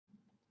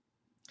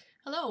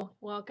Hello,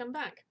 welcome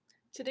back.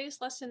 Today's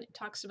lesson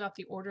talks about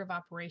the order of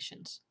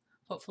operations.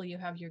 Hopefully you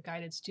have your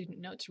guided student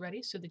notes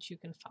ready so that you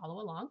can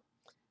follow along.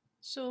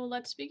 So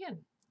let's begin.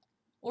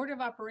 Order of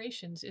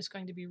operations is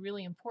going to be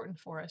really important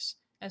for us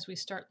as we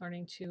start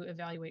learning to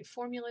evaluate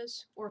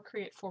formulas or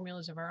create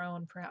formulas of our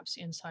own, perhaps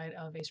inside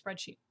of a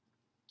spreadsheet.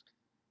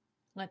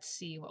 Let's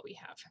see what we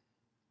have.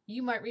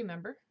 You might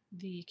remember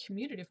the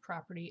commutative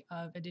property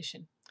of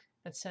addition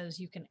that says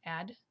you can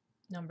add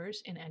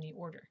numbers in any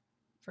order.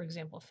 For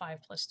example, 5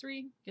 plus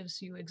 3 gives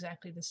you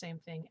exactly the same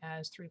thing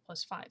as 3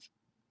 plus 5.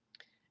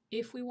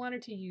 If we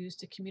wanted to use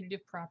the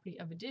commutative property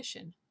of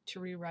addition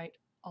to rewrite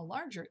a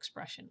larger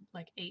expression,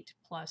 like 8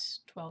 plus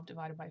 12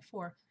 divided by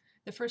 4,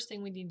 the first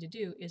thing we need to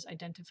do is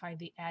identify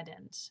the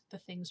addends, the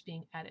things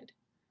being added.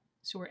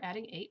 So we're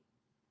adding 8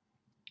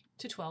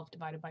 to 12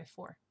 divided by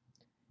 4.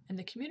 And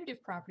the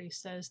commutative property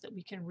says that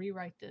we can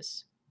rewrite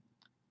this.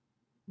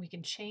 We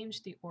can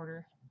change the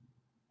order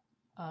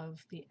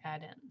of the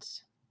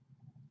addends.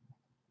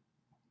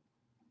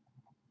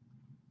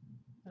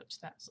 Oops,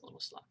 that's a little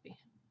sloppy.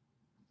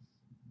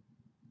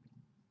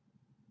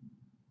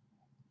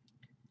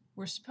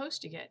 We're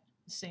supposed to get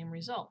the same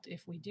result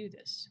if we do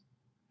this.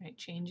 Right?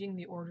 Changing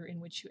the order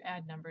in which you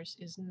add numbers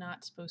is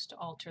not supposed to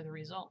alter the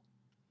result.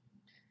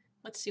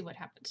 Let's see what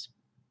happens.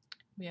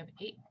 We have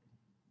 8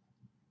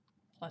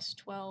 plus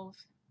 12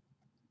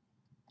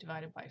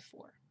 divided by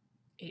 4.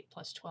 8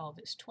 plus 12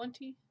 is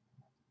 20.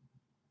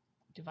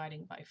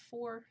 Dividing by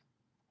 4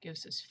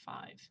 gives us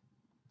 5.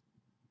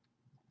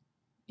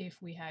 If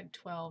we had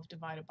 12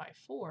 divided by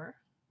 4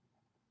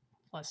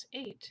 plus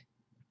 8,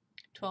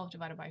 12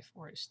 divided by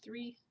 4 is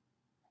 3,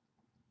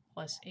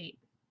 plus 8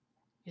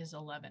 is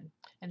 11.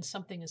 And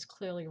something is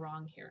clearly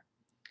wrong here.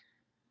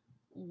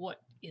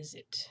 What is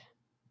it?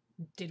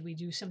 Did we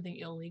do something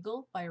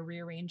illegal by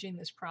rearranging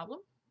this problem?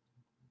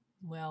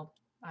 Well,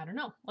 I don't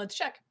know. Let's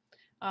check.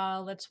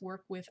 Let's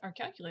work with our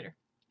calculator.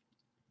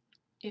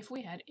 If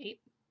we had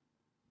 8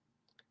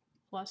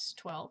 plus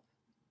 12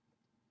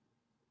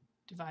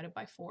 divided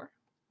by 4,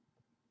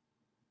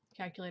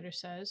 calculator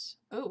says,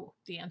 oh,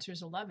 the answer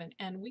is 11,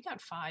 and we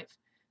got 5.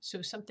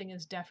 So something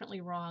is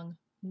definitely wrong,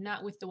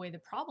 not with the way the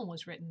problem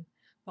was written,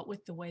 but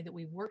with the way that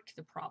we worked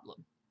the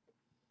problem.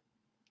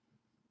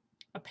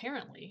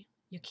 Apparently,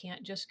 you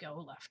can't just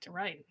go left to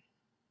right.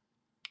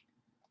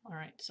 All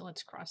right, so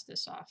let's cross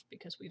this off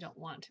because we don't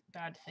want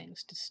bad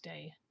things to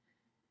stay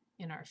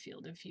in our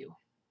field of view.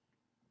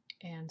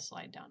 And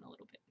slide down a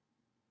little bit.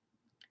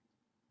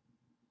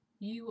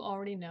 You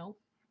already know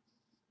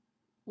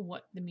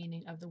what the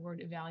meaning of the word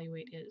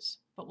evaluate is,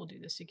 but we'll do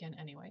this again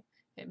anyway.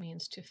 It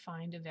means to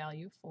find a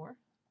value for.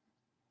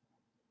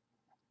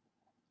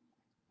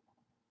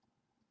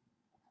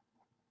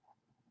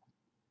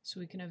 So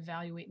we can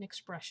evaluate an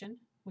expression.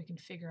 We can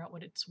figure out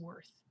what it's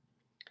worth.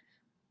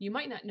 You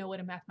might not know what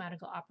a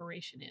mathematical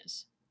operation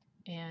is.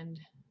 And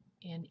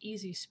in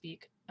easy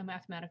speak, a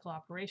mathematical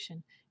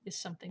operation is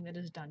something that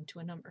is done to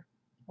a number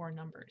or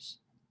numbers.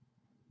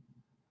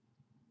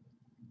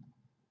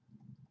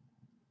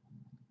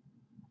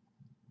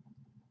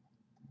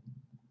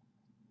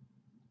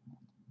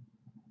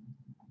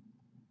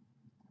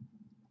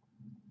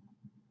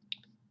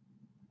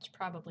 It's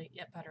probably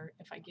yet better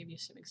if I give you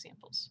some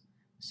examples.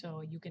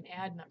 So you can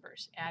add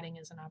numbers. Adding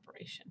is an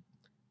operation.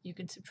 You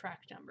can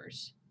subtract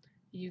numbers.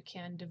 You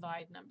can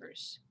divide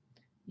numbers.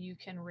 You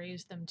can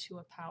raise them to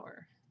a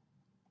power.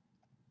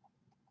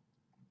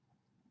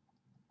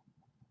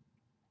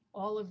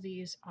 All of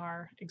these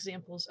are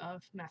examples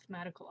of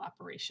mathematical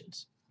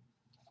operations.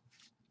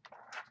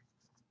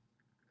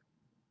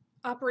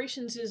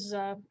 Operations is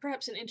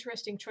perhaps an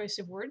interesting choice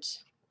of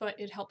words, but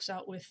it helps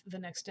out with the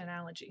next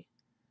analogy.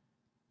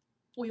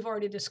 We've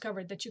already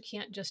discovered that you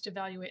can't just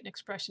evaluate an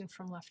expression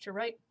from left to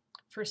right.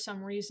 For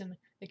some reason,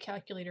 the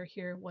calculator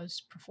here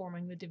was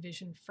performing the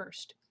division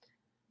first.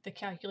 The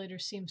calculator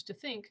seems to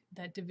think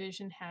that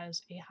division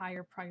has a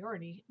higher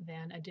priority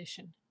than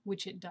addition,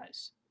 which it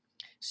does.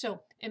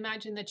 So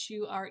imagine that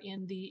you are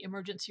in the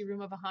emergency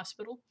room of a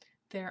hospital.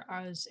 There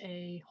is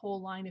a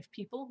whole line of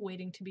people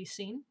waiting to be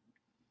seen.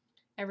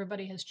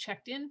 Everybody has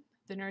checked in.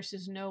 The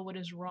nurses know what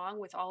is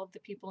wrong with all of the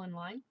people in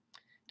line.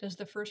 Does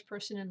the first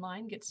person in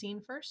line get seen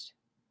first?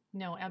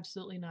 No,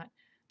 absolutely not.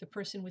 The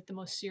person with the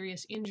most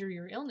serious injury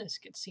or illness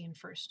gets seen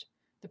first.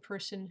 The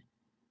person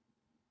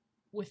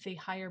with a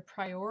higher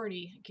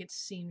priority gets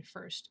seen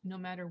first, no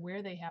matter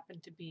where they happen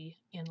to be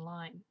in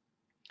line.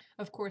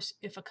 Of course,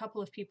 if a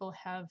couple of people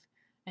have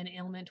an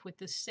ailment with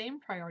the same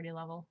priority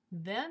level,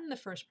 then the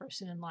first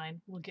person in line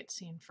will get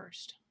seen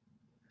first.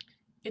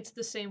 It's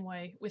the same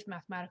way with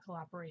mathematical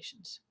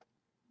operations.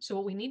 So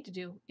what we need to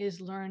do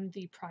is learn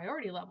the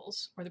priority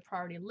levels or the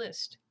priority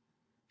list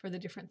for the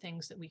different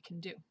things that we can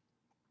do.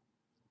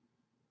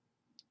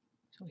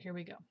 So here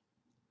we go.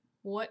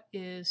 What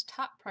is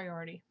top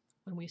priority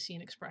when we see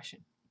an expression?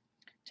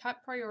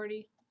 Top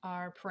priority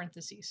are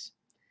parentheses.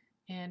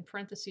 And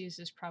parentheses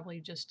is probably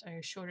just a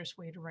shortest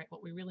way to write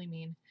what we really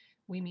mean.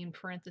 We mean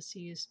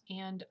parentheses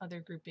and other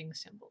grouping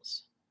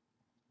symbols.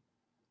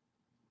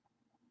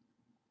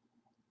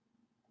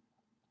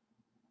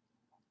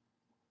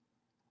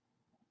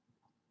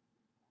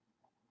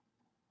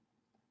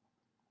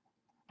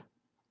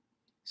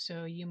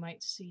 So you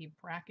might see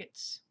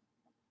brackets,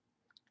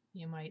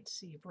 you might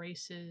see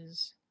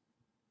braces.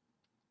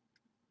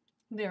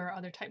 There are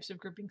other types of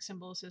grouping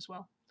symbols as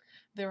well.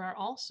 There are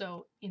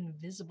also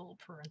invisible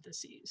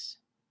parentheses.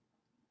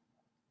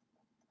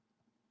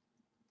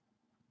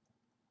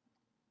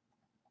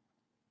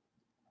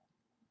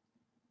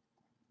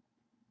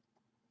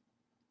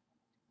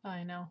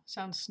 I know,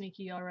 sounds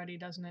sneaky already,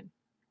 doesn't it?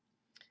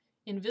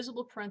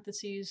 Invisible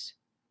parentheses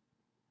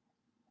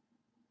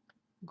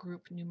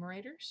group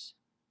numerators.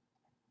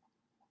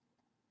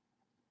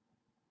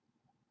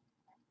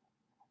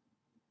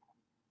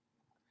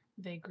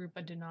 They group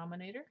a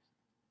denominator.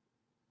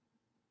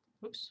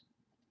 Oops.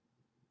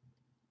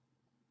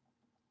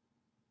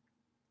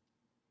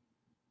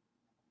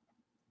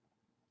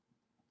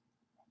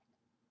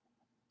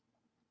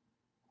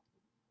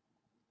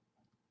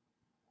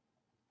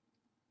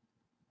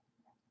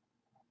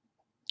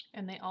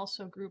 And they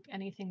also group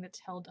anything that's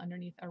held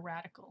underneath a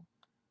radical,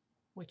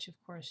 which of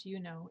course you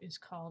know is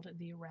called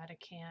the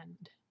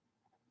radicand.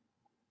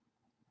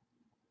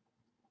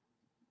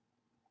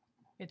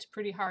 It's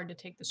pretty hard to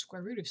take the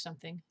square root of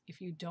something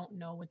if you don't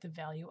know what the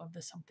value of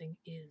the something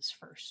is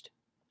first.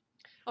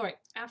 All right,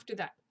 after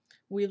that,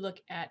 we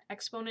look at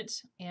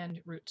exponents and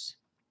roots.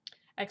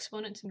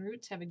 Exponents and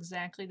roots have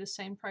exactly the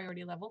same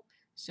priority level,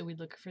 so we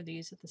look for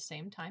these at the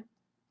same time.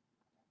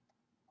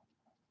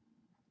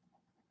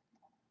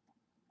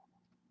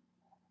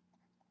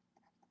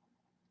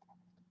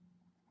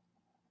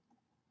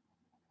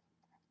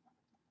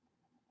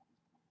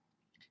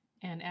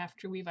 And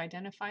after we've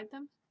identified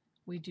them,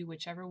 we do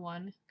whichever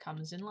one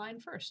comes in line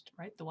first,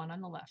 right? The one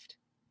on the left.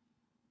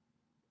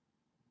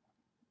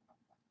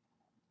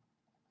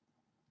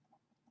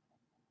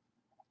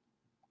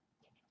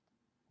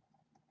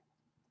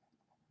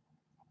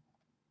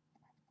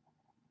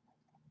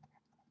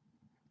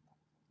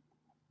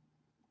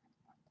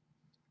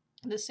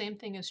 The same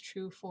thing is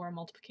true for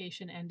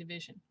multiplication and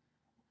division.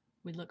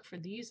 We look for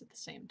these at the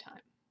same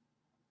time.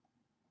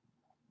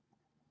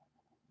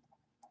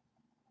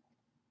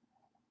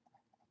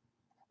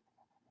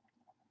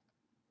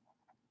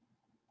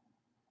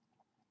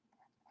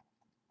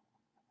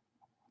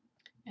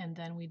 And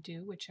then we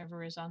do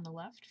whichever is on the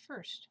left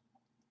first.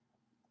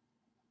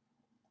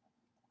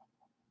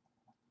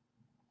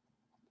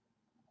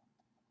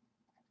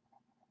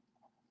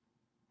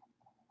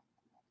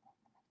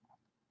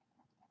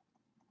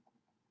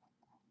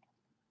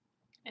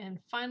 And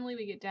finally,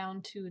 we get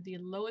down to the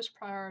lowest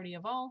priority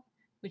of all,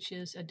 which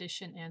is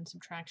addition and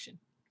subtraction.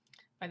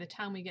 By the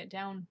time we get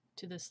down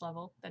to this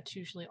level, that's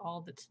usually all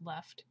that's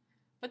left.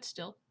 But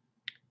still,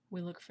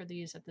 we look for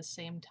these at the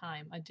same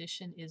time.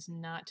 Addition is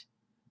not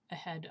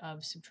ahead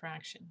of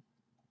subtraction.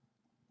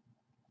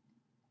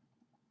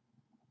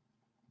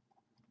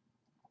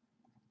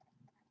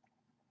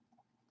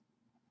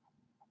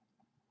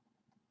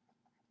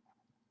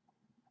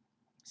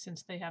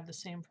 Since they have the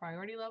same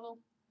priority level,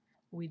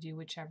 we do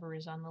whichever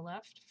is on the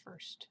left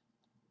first.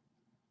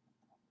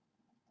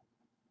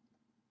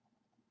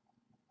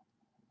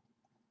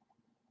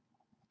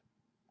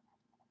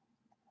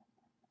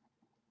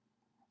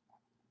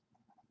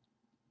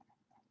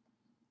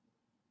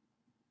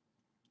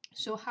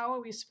 So how are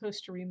we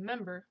supposed to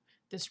remember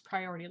this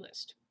priority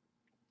list?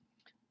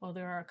 Well,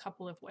 there are a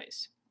couple of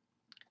ways.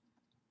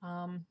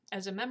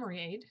 As a memory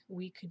aid,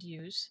 we could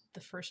use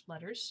the first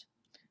letters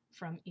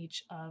from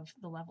each of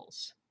the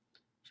levels.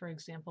 For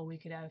example, we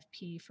could have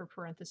P for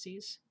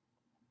parentheses,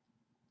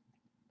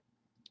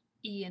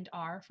 E and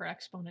R for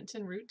exponents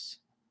and roots,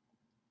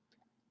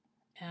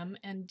 M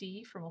and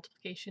D for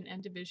multiplication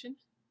and division,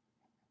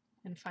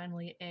 and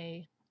finally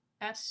A,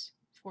 S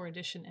for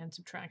addition and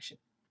subtraction.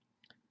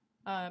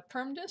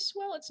 PERMDIS,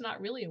 well, it's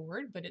not really a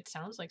word, but it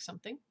sounds like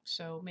something,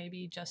 so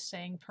maybe just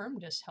saying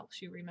PERMDIS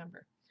helps you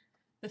remember.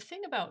 The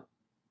thing about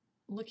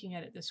looking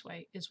at it this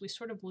way is we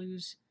sort of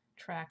lose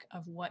track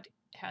of what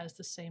has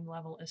the same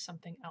level as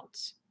something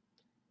else.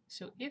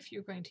 So if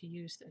you're going to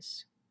use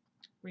this,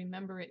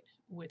 remember it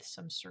with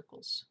some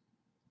circles,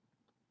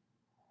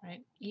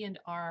 right? E and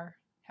R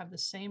have the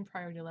same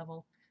priority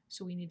level,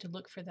 so we need to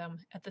look for them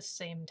at the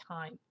same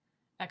time.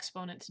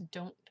 Exponents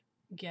don't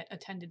get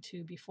attended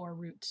to before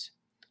roots.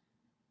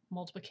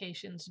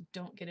 Multiplications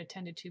don't get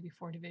attended to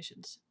before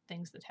divisions.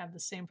 Things that have the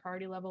same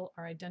priority level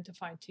are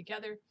identified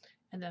together,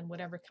 and then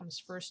whatever comes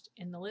first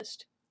in the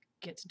list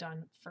gets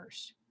done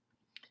first.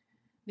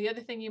 The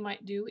other thing you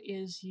might do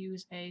is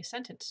use a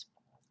sentence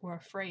or a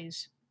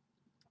phrase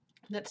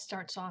that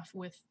starts off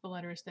with the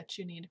letters that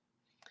you need.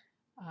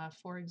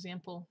 For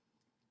example,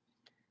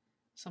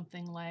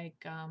 something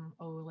like,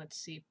 let's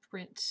see,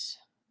 Prince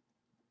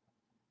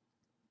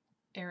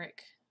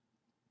Eric's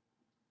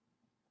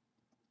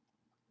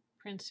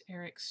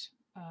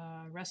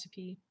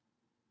recipe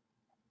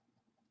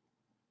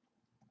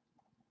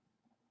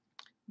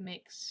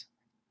makes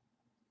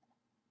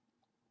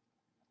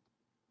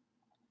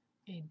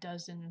a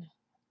dozen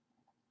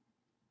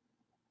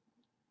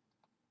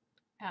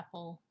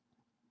apple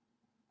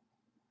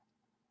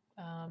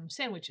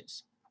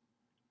sandwiches.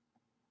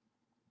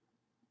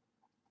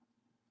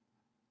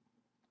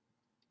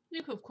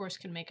 You, of course,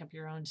 can make up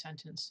your own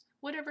sentence,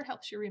 whatever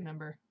helps you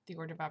remember the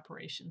order of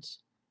operations,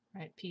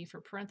 right? P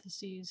for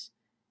parentheses,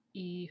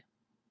 E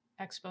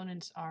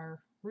exponents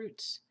are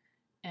roots,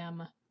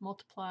 M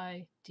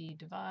multiply, D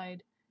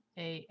divide,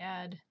 A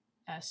add,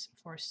 S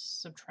for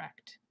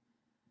subtract.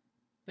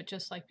 But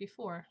just like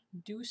before,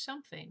 do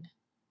something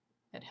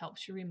that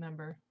helps you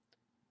remember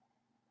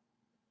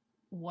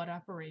what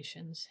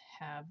operations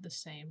have the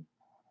same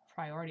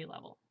priority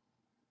level.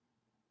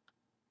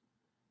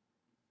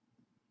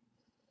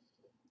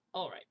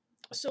 All right,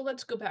 so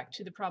let's go back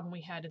to the problem we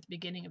had at the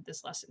beginning of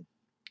this lesson.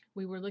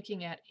 We were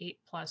looking at 8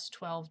 plus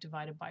 12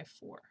 divided by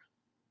 4.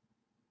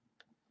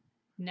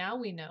 Now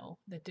we know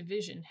that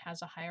division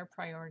has a higher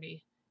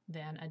priority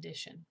than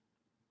addition.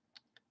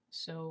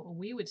 So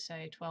we would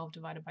say 12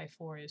 divided by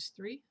 4 is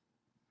 3,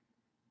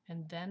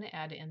 and then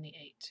add in the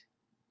 8.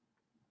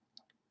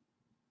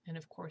 And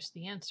of course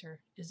the answer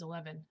is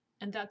 11,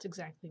 and that's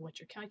exactly what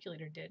your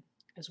calculator did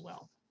as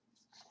well.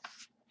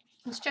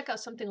 Let's check out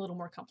something a little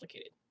more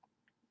complicated.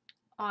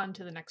 On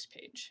to the next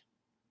page.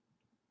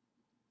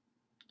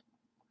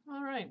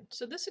 All right,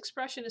 so this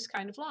expression is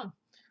kind of long.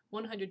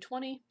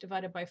 120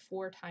 divided by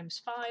 4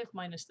 times 5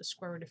 minus the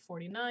square root of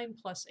 49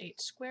 plus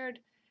 8 squared.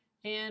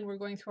 And we're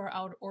going through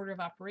our order of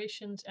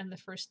operations, and the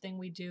first thing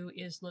we do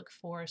is look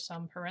for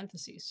some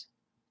parentheses.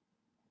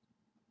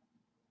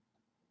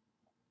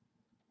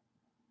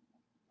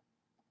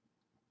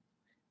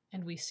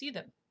 And we see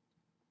them.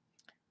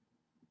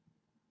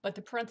 But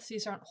the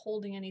parentheses aren't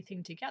holding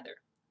anything together.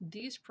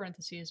 These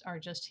parentheses are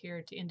just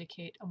here to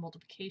indicate a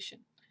multiplication.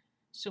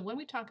 So when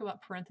we talk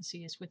about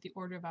parentheses with the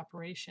order of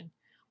operation,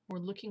 we're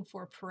looking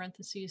for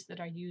parentheses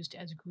that are used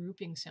as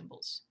grouping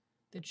symbols.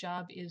 The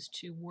job is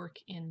to work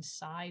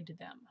inside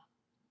them.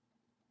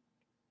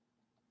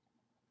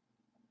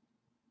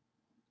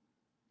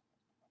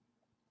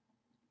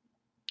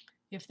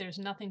 If there's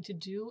nothing to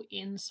do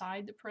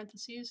inside the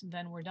parentheses,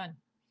 then we're done.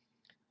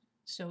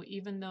 So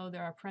even though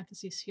there are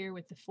parentheses here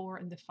with the 4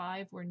 and the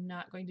 5, we're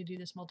not going to do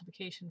this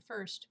multiplication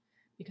first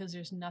because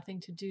there's nothing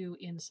to do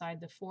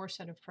inside the 4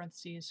 set of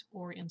parentheses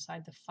or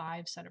inside the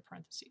 5 set of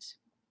parentheses.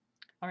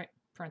 All right,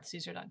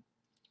 parentheses are done.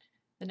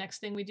 The next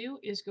thing we do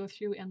is go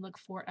through and look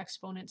for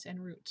exponents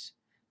and roots.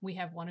 We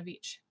have one of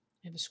each.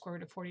 I have a square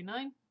root of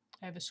 49.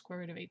 I have a square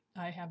root of 8.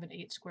 I have an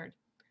 8 squared.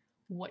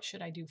 What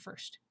should I do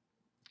first?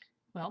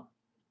 Well,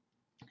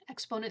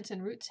 exponents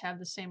and roots have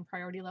the same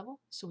priority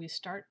level, so we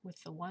start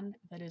with the one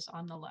that is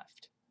on the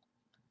left.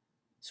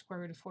 Square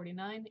root of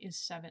 49 is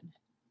 7.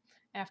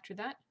 After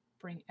that,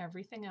 bring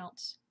everything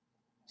else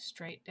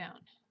straight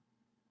down.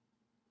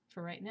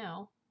 For right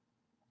now,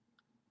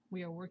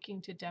 we are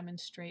working to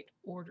demonstrate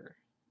order,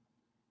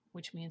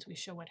 which means we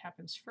show what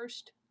happens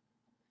first,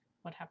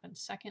 what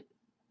happens second,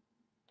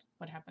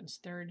 what happens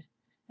third,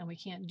 and we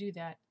can't do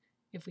that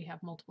if we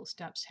have multiple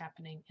steps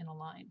happening in a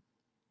line.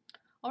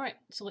 All right,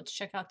 so let's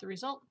check out the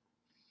result.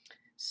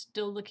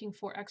 Still looking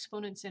for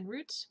exponents and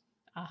roots.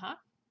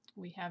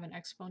 We have an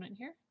exponent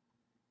here.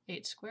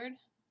 8 squared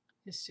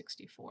is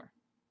 64.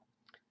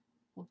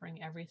 We'll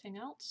bring everything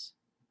else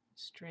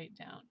straight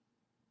down.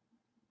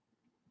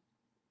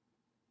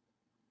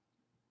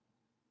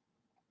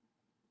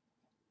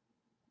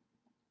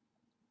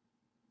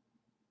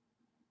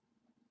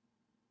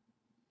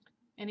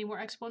 Any more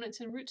exponents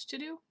and roots to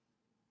do?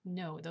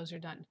 No, those are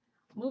done.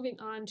 Moving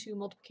on to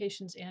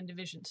multiplications and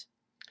divisions.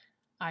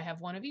 I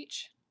have one of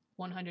each,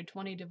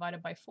 120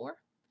 divided by 4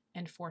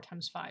 and 4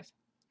 times 5.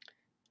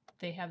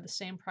 They have the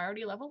same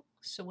priority level,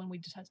 so when we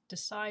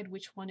decide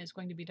which one is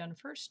going to be done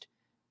first,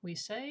 we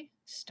say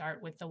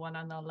start with the one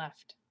on the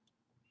left.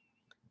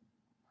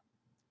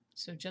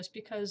 So just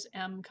because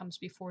M comes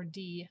before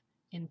D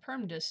in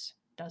PERMDIS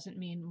doesn't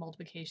mean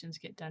multiplications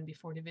get done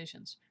before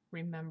divisions.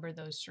 Remember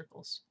those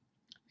circles.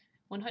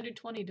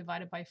 120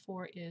 divided by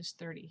 4 is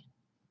 30.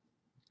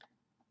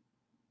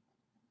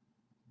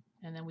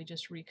 And then we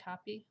just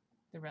recopy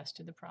the rest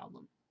of the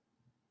problem.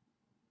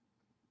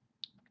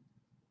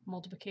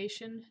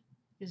 Multiplication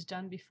is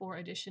done before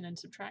addition and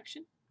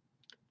subtraction.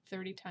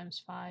 30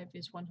 times 5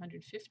 is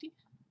 150.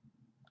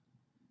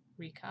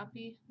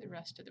 Recopy the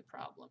rest of the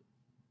problem.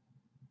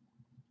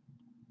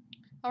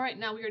 All right,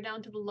 now we are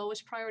down to the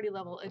lowest priority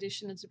level,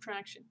 addition and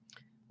subtraction.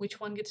 Which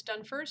one gets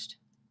done first?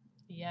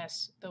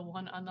 Yes, the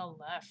one on the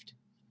left.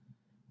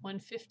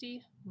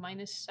 150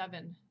 minus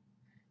 7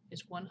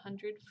 is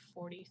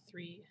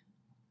 143.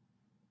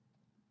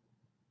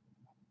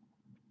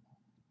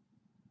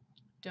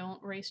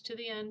 Don't race to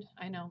the end.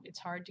 I know, it's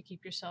hard to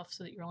keep yourself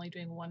so that you're only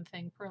doing one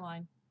thing per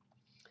line.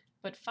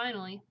 But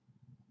finally,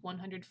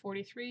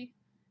 143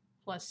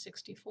 plus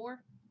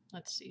 64.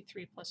 Let's see,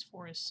 3 plus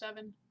 4 is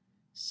 7.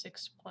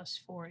 6 plus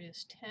 4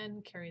 is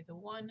 10. Carry the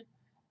 1.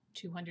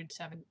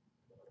 207.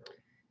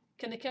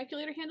 Can the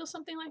calculator handle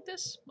something like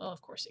this? Well,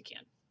 of course it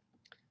can.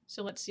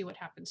 So let's see what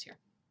happens here.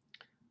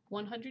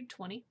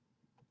 120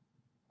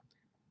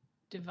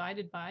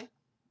 divided by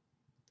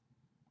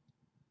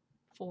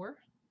 4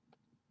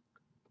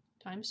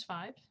 times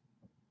 5.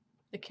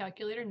 The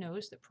calculator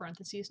knows that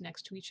parentheses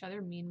next to each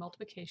other mean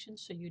multiplication,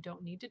 so you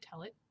don't need to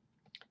tell it.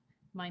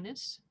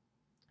 Minus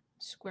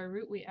Square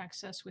root we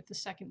access with the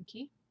second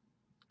key,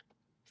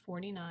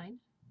 49,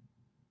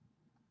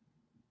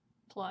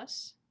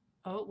 plus,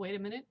 oh, wait a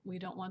minute, we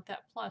don't want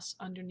that plus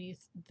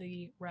underneath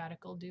the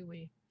radical, do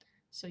we?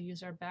 So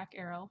use our back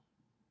arrow,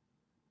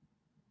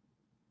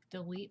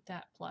 delete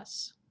that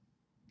plus,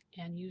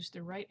 and use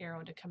the right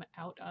arrow to come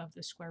out of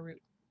the square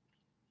root,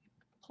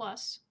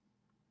 plus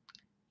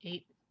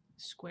 8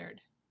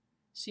 squared.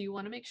 So you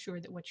want to make sure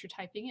that what you're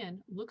typing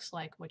in looks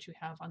like what you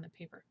have on the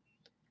paper.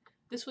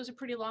 This was a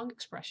pretty long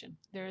expression.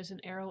 There is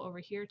an arrow over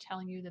here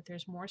telling you that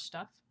there's more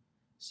stuff.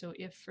 So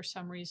if for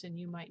some reason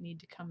you might need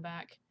to come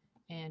back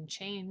and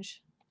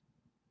change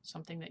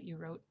something that you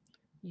wrote,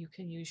 you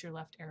can use your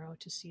left arrow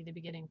to see the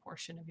beginning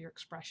portion of your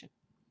expression.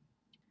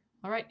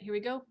 All right, here we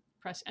go.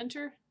 Press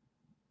enter.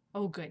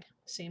 Oh, good.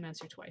 Same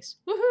answer twice.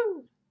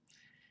 Woohoo!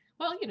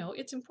 Well, you know,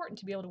 it's important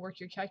to be able to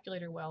work your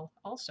calculator well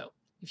also.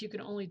 If you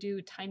can only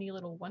do tiny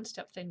little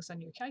one-step things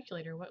on your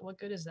calculator, what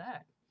good is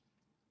that?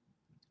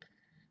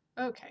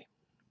 Okay.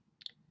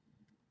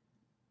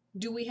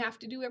 Do we have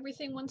to do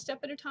everything one step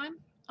at a time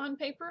on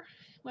paper?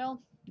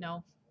 Well,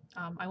 no.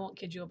 I won't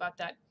kid you about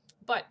that.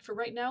 But for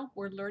right now,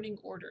 we're learning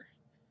order.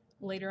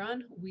 Later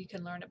on, we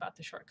can learn about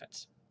the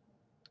shortcuts.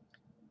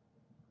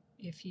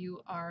 If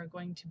you are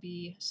going to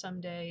be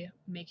someday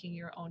making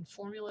your own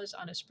formulas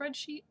on a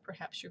spreadsheet,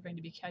 perhaps you're going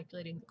to be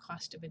calculating the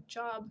cost of a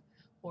job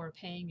or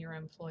paying your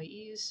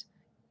employees,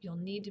 you'll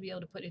need to be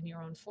able to put in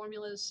your own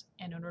formulas,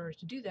 and in order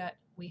to do that,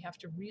 we have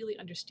to really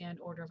understand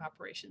order of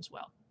operations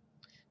well.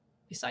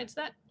 Besides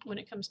that, when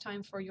it comes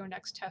time for your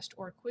next test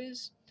or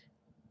quiz,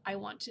 I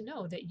want to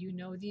know that you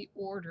know the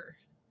order.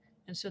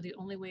 And so the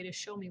only way to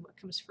show me what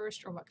comes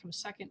first or what comes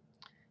second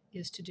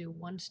is to do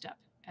one step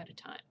at a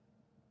time.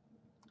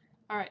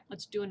 All right,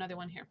 let's do another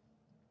one here.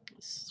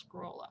 Let's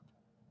scroll up.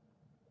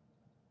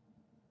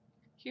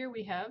 Here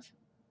we have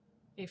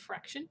a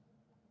fraction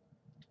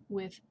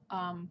with,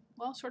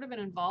 well, sort of an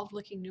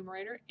involved-looking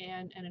numerator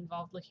and an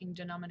involved-looking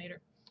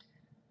denominator.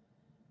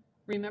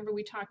 Remember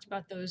we talked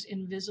about those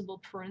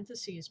invisible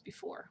parentheses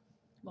before.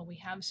 Well, we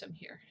have some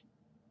here,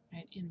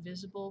 right?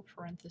 Invisible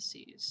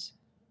parentheses.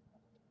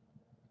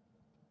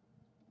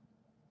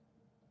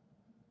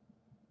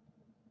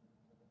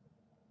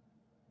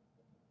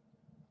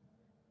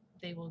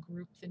 They will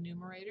group the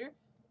numerator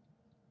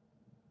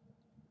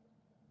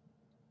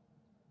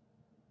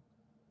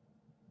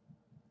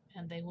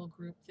and they will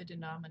group the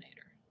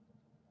denominator.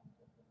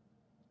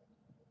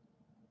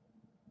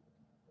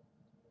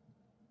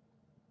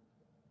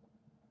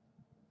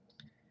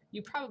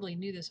 You probably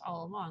knew this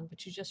all along,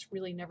 but you just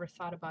really never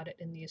thought about it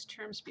in these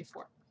terms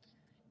before.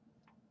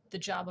 The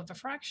job of a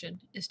fraction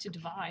is to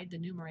divide the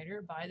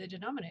numerator by the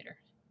denominator,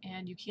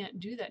 and you can't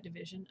do that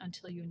division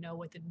until you know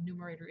what the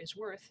numerator is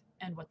worth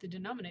and what the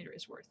denominator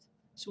is worth.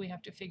 So we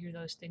have to figure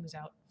those things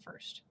out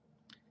first.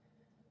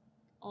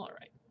 All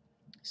right,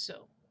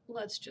 so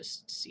let's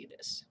just see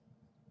this.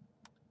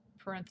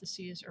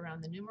 Parentheses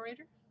around the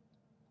numerator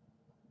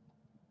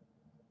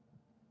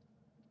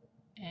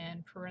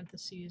and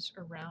parentheses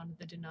around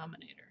the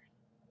denominator.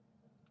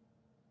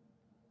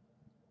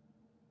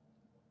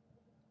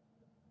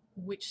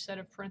 Which set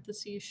of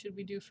parentheses should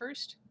we do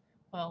first?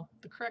 Well,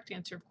 the correct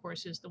answer, of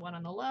course, is the one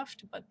on the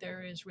left, but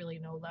there is really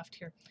no left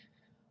here.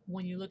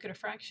 When you look at a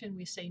fraction,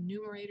 we say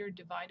numerator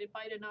divided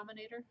by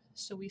denominator,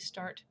 so we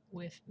start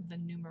with the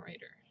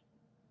numerator.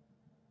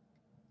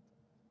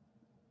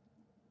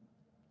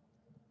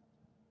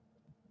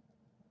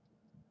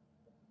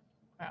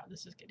 Wow,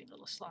 this is getting a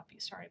little sloppy.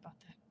 Sorry about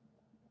that.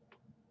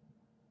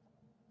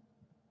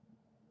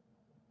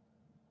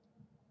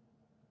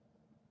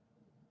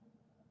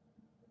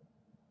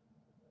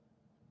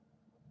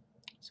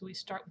 So we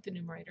start with the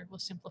numerator. We'll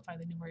simplify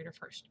the numerator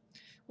first.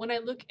 When I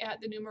look at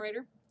the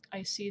numerator,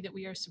 I see that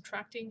we are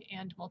subtracting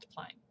and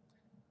multiplying.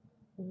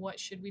 What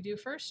should we do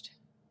first?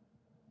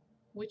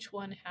 Which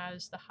one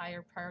has the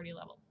higher priority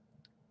level?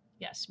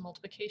 Yes,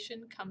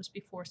 multiplication comes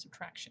before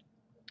subtraction.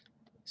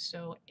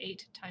 So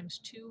 8 times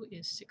 2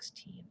 is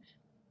 16.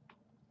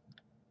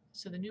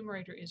 So the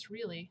numerator is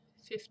really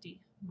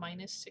 50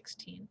 minus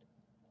 16,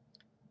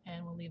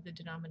 and we'll leave the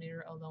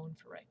denominator alone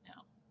for right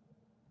now.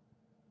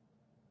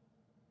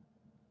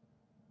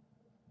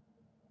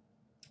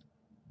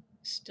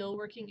 Still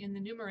working in the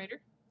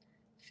numerator,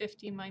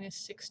 50 minus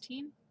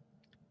 16,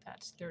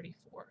 that's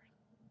 34.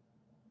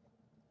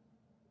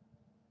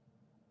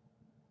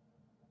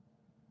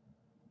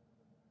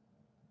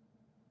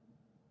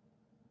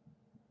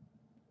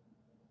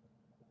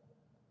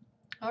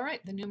 All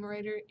right, the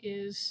numerator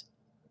is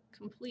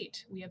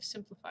complete. We have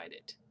simplified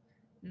it.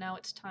 Now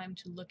it's time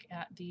to look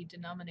at the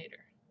denominator.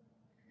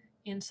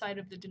 Inside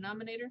of the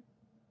denominator,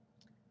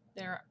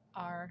 there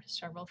are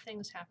several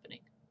things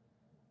happening.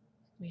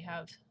 We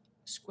have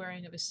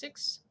squaring of a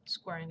 6,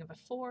 squaring of a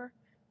 4,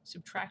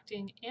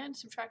 subtracting, and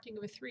subtracting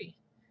of a 3.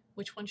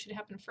 Which one should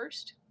happen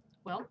first?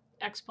 Well,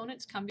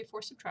 exponents come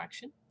before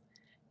subtraction,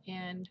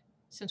 and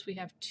since we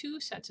have two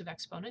sets of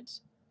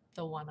exponents,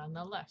 the one on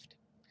the left.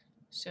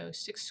 So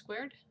 6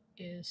 squared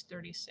is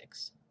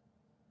 36.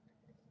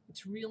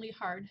 It's really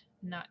hard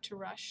not to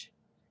rush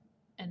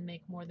and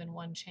make more than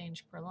one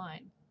change per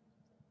line.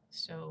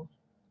 So,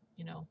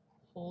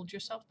 hold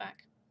yourself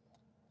back.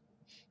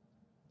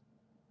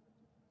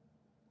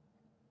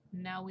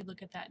 Now we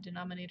look at that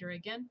denominator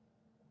again.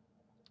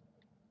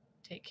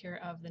 Take care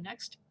of the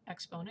next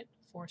exponent.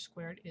 4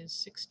 squared is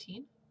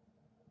 16.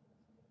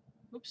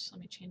 Oops,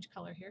 let me change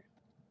color here.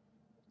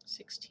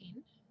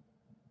 16.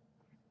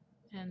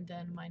 And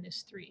then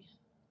minus 3.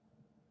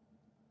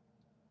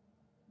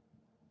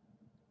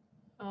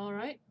 All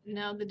right,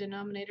 now the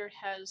denominator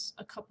has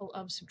a couple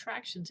of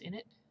subtractions in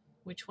it.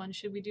 Which one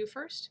should we do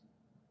first?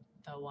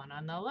 The one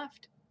on the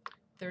left.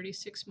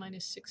 36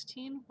 minus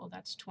 16, well,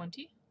 that's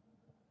 20.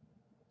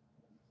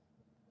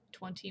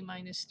 20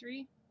 minus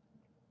 3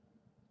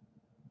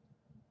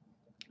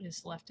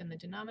 is left in the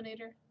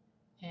denominator,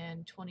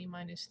 and 20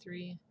 minus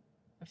 3,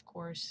 of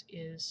course,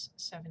 is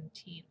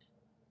 17.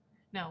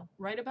 Now,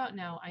 right about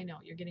now, I know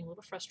you're getting a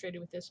little frustrated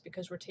with this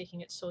because we're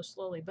taking it so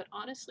slowly, but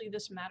honestly,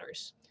 this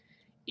matters.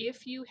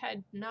 If you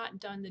had not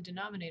done the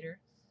denominator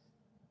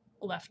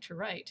left to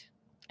right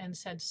and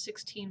said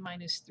 16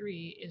 minus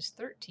 3 is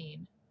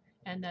 13,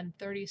 and then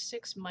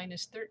 36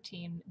 minus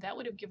 13, that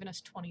would have given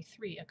us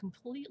 23, a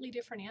completely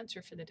different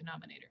answer for the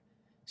denominator.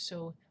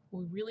 So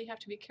we really have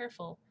to be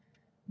careful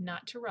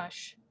not to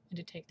rush and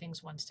to take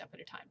things one step at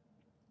a time.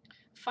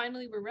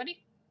 Finally, we're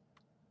ready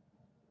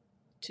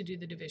to do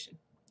the division.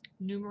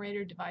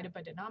 Numerator divided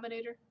by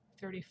denominator,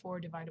 34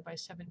 divided by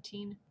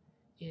 17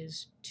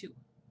 is 2.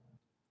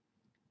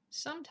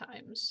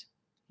 Sometimes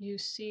you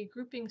see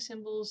grouping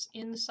symbols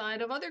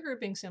inside of other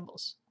grouping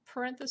symbols,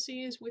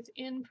 parentheses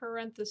within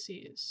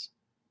parentheses.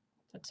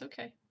 That's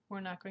okay.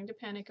 We're not going to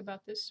panic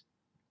about this.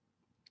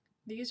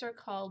 These are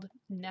called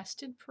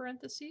nested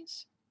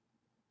parentheses.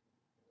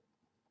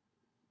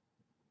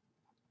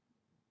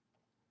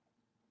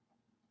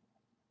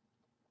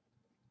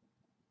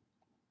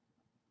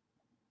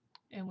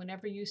 And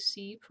whenever you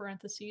see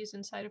parentheses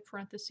inside of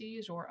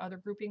parentheses or other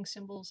grouping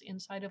symbols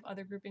inside of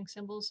other grouping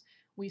symbols,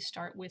 we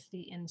start with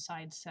the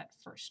inside set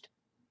first.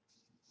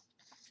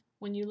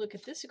 When you look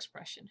at this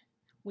expression,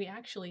 we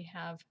actually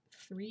have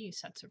 3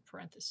 sets of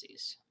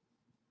parentheses.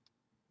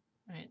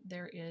 Right,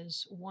 there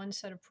is one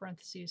set of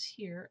parentheses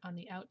here on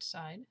the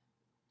outside.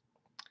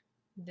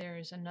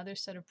 There's another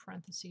set of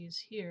parentheses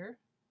here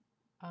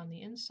on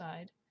the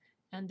inside.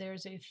 And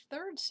there's a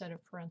third set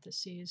of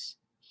parentheses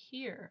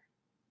here,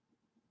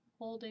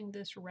 holding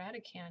this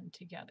radicand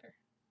together.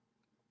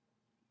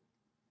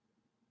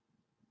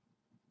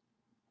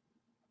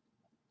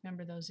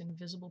 Remember those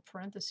invisible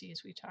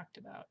parentheses we talked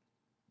about.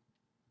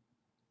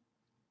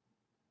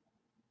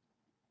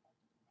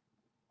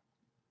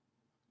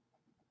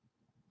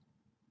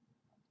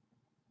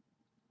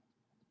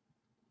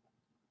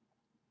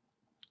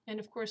 And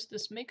of course,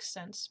 this makes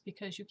sense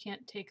because you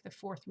can't take the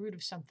 4th root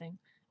of something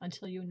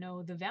until you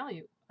know the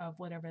value of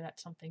whatever that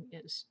something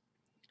is.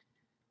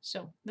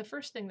 So the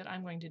first thing that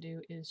I'm going to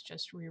do is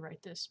just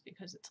rewrite this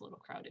because it's a little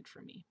crowded for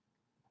me.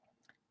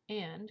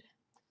 And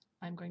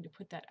I'm going to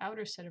put that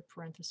outer set of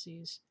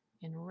parentheses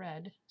in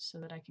red so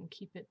that I can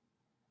keep it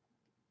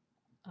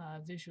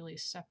visually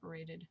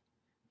separated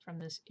from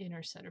this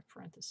inner set of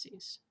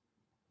parentheses.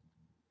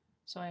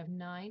 So I have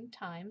 9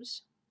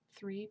 times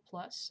 3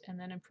 plus, and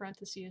then in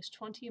parentheses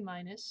 20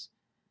 minus,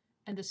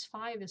 and this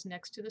 5 is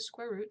next to the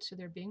square root, so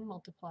they're being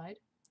multiplied.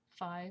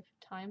 5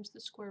 times the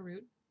square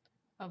root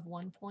of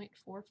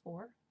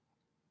 1.44.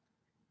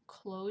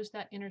 Close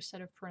that inner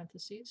set of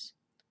parentheses,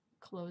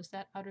 close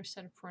that outer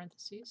set of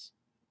parentheses,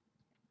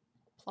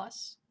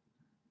 plus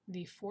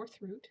the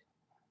 4th root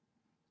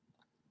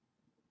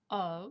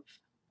of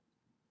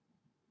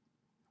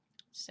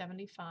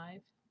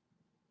 75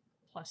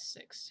 plus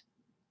 6.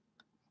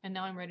 And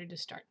now I'm ready to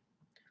start.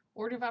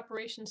 Order of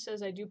operations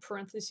says I do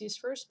parentheses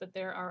first, but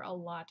there are a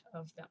lot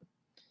of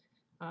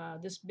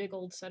them. This big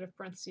old set of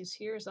parentheses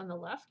here is on the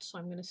left, so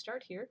I'm going to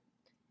start here.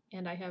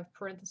 And I have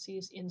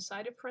parentheses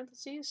inside of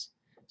parentheses,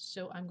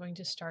 so I'm going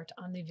to start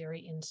on the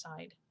very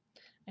inside.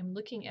 I'm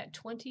looking at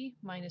 20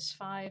 minus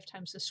 5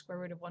 times the square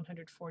root of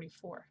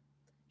 144.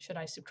 Should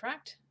I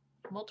subtract,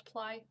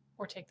 multiply,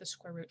 or take the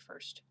square root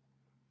first?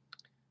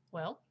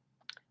 Well,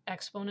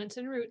 exponents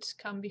and roots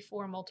come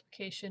before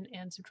multiplication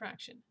and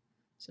subtraction.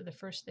 So the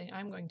first thing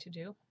I'm going to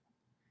do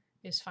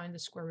is find the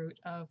square root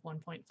of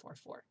 1.44.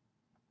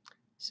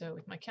 So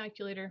with my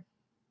calculator,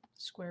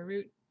 square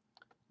root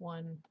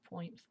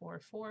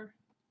 1.44,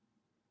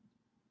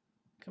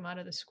 come out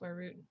of the square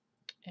root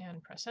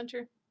and press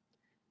enter,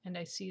 and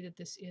I see that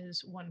this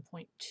is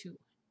 1.2.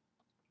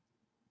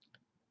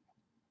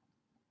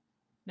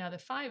 Now the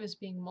 5 is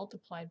being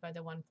multiplied by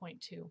the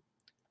 1.2,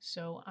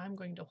 so I'm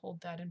going to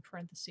hold that in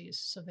parentheses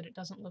so that it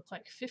doesn't look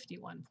like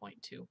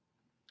 51.2,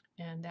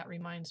 and that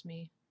reminds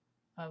me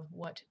of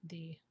where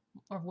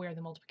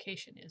the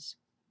multiplication is.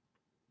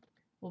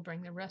 We'll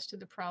bring the rest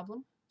of the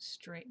problem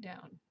straight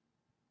down.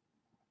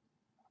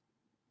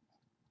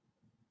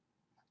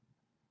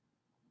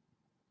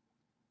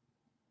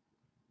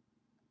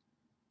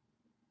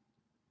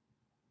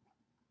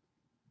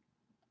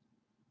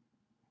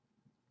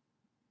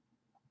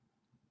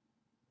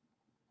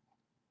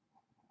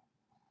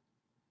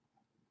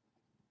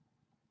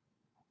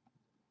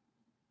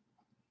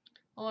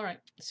 All right,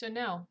 so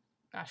now,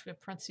 gosh, we have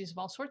parentheses of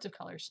all sorts of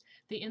colors.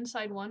 The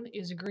inside one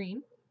is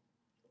green.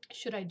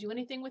 Should I do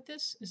anything with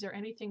this? Is there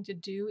anything to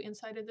do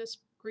inside of this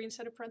green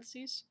set of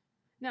parentheses?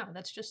 No,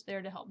 that's just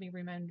there to help me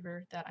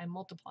remember that I'm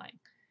multiplying.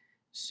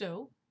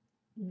 So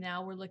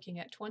now we're looking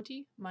at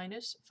 20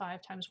 minus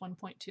 5 times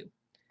 1.2.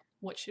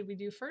 What should we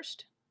do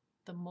first?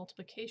 The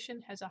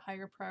multiplication has a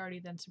higher priority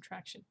than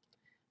subtraction.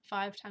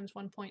 5 times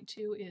 1.2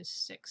 is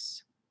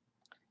 6.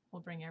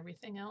 We'll bring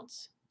everything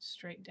else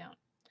straight down.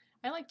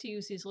 I like to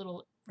use these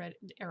little red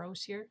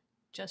arrows here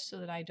just so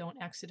that I don't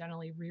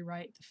accidentally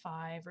rewrite the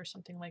 5 or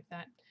something like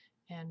that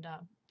and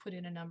put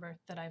in a number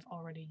that I've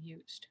already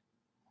used.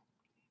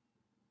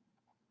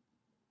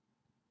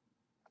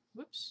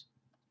 Whoops,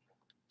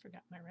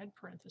 forgot my red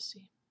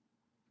parenthesis.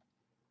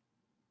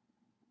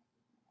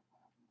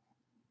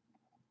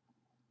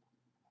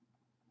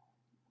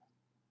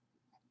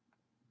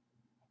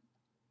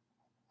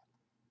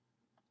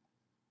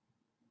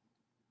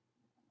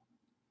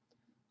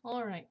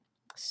 All right,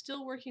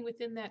 still working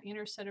within that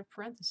inner set of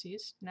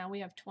parentheses. Now we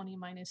have 20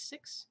 minus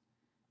 6,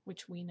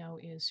 which we know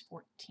is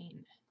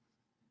 14.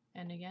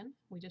 And again,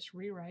 we just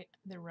rewrite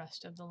the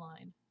rest of the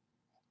line.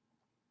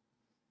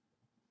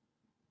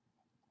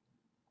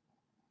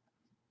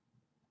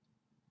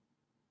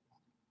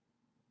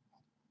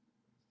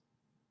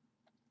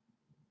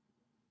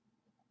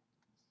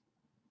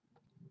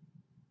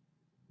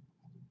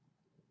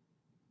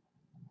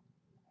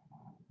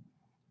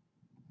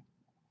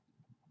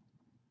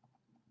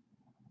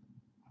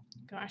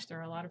 Gosh, there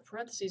are a lot of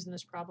parentheses in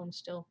this problem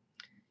still.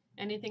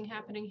 Anything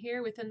happening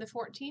here within the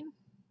 14?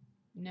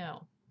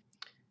 No.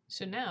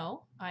 So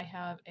now I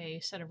have a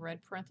set of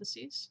red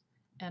parentheses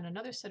and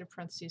another set of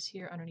parentheses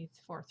here underneath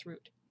the fourth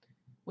root.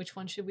 Which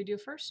one should we do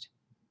first?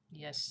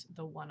 Yes,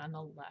 the one on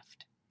the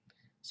left.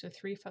 So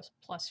 3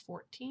 plus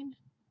 14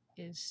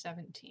 is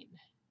 17.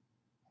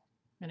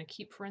 I'm going to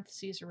keep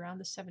parentheses around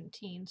the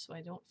 17 so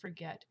I don't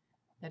forget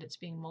that it's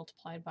being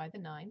multiplied by the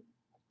 9,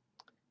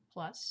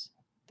 plus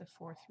the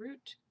fourth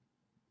root,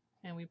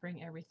 and we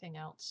bring everything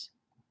else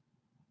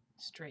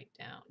straight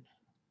down.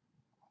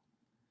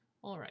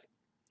 All right.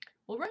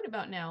 Well, right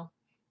about now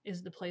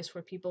is the place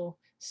where people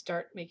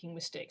start making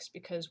mistakes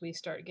because we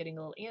start getting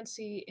a little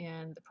antsy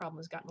and the problem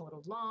has gotten a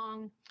little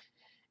long.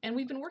 And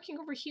we've been working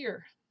over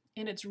here,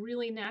 and it's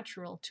really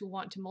natural to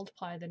want to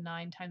multiply the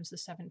 9 times the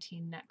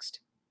 17 next.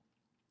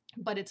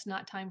 But it's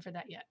not time for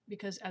that yet,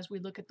 because as we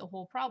look at the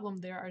whole problem,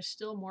 there are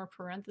still more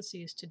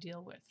parentheses to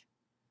deal with.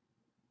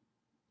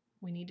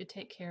 We need to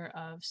take care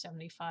of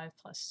 75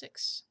 plus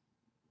 6,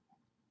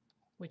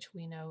 which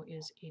we know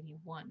is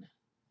 81.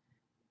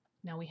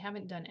 Now we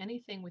haven't done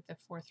anything with the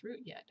fourth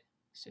root yet,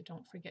 so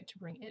don't forget to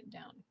bring it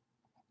down.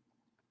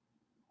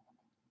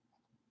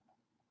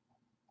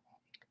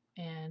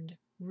 And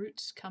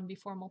roots come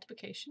before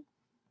multiplication.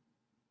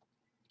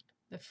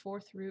 The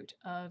fourth root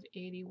of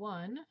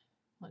 81,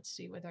 let's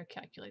see with our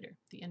calculator.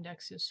 The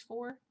index is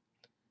 4.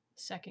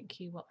 Second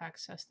key will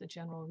access the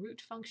general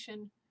root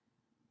function.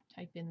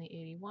 Type in the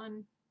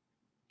 81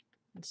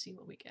 and see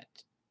what we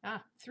get.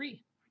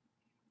 3.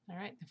 All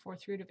right, the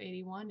fourth root of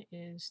 81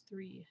 is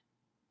 3.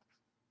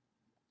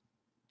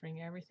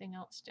 Bring everything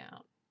else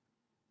down.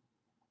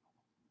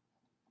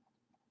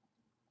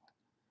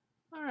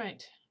 All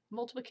right,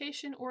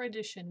 multiplication or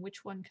addition,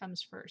 which one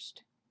comes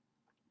first?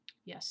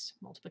 Yes,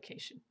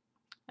 multiplication.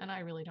 And I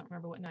really don't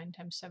remember what 9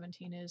 times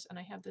 17 is, and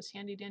I have this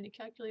handy dandy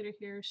calculator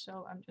here,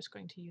 so I'm just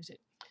going to use it.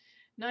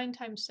 9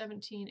 times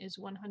 17 is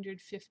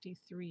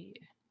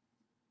 153.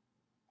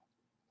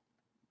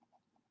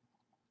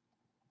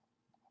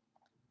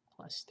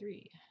 Plus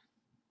 3,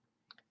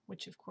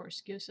 which of course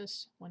gives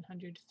us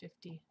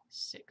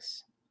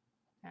 156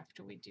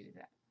 after we do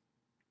that.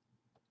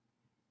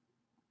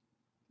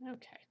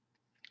 Okay,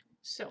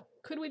 so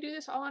could we do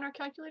this all on our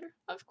calculator?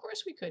 Of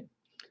course we could.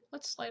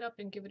 Let's slide up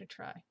and give it a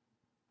try.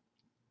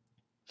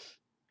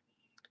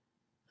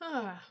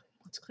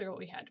 Let's clear what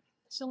we had.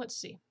 So let's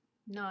see.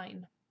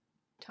 9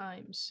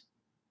 times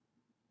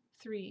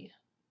 3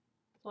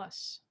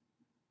 plus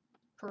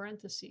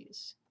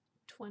parentheses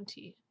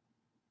 20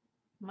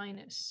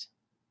 minus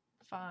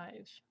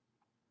 5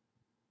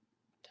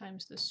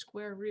 times the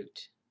square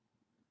root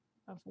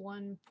of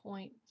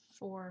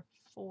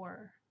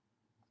 1.44.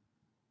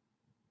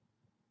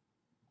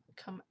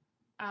 Come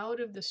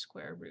out of the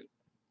square root,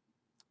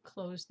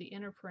 close the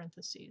inner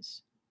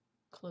parentheses,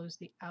 close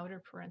the outer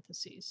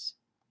parentheses,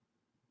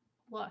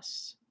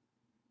 plus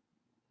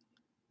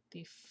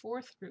the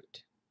fourth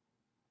root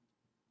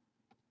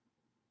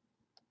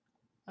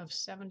of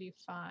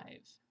 75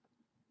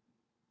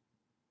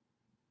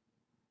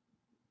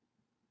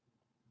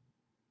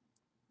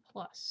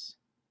 plus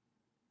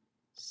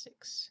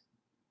 6.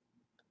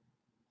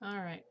 All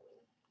right.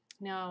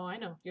 Now I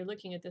know you're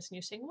looking at this and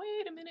you're saying,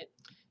 wait a minute,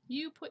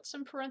 you put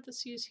some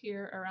parentheses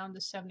here around the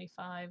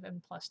 75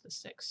 and plus the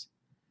 6.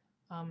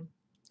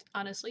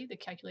 Honestly, the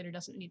calculator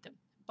doesn't need them,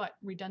 but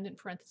redundant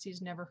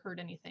parentheses never hurt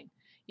anything.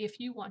 If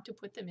you want to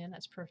put them in,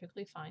 that's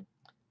perfectly fine.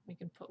 We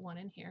can put one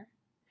in here,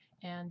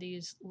 and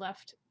these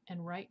left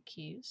and right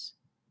keys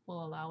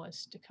will allow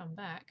us to come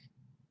back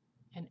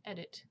and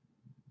edit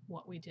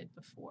what we did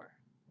before.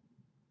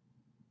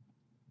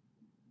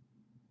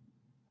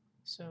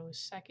 So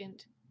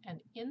second and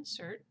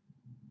insert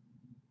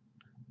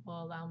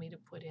will allow me to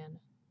put in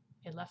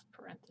a left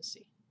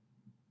parenthesis.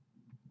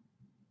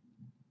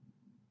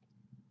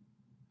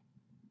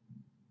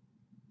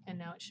 And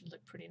now it should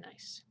look pretty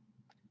nice.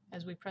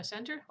 As we press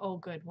enter, oh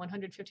good,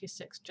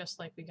 156, just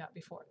like we got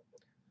before.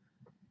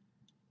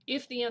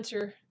 If the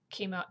answer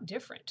came out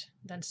different,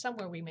 then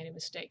somewhere we made a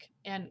mistake.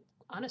 And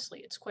honestly,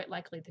 it's quite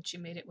likely that you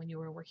made it when you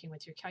were working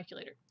with your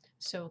calculator.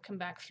 So come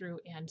back through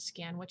and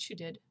scan what you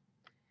did.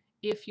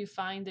 If you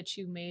find that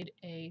you made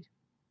a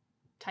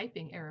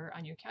typing error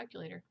on your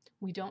calculator,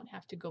 we don't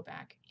have to go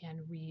back and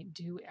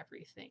redo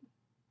everything.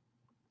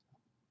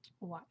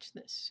 Watch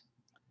this.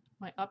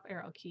 My up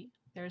arrow key,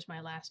 there's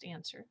my last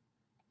answer.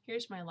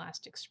 Here's my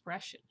last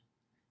expression.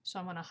 So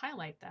I'm going to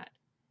highlight that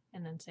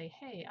and then say,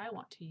 hey, I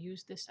want to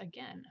use this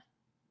again.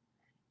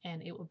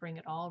 And it will bring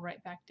it all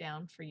right back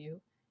down for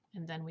you.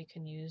 And then we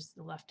can use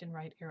the left and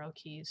right arrow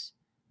keys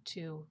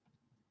to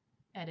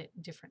edit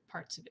different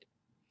parts of it.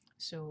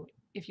 So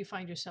if you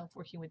find yourself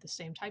working with the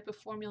same type of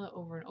formula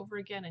over and over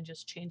again and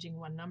just changing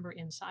one number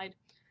inside,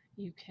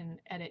 you can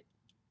edit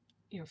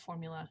your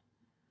formula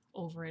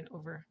over and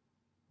over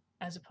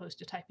as opposed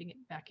to typing it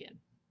back in.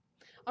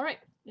 All right,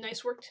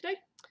 nice work today,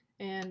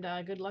 and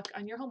good luck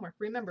on your homework.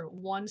 Remember,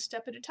 one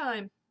step at a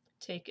time.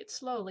 Take it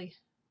slowly.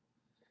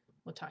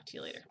 We'll talk to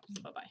you later.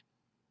 Bye-bye.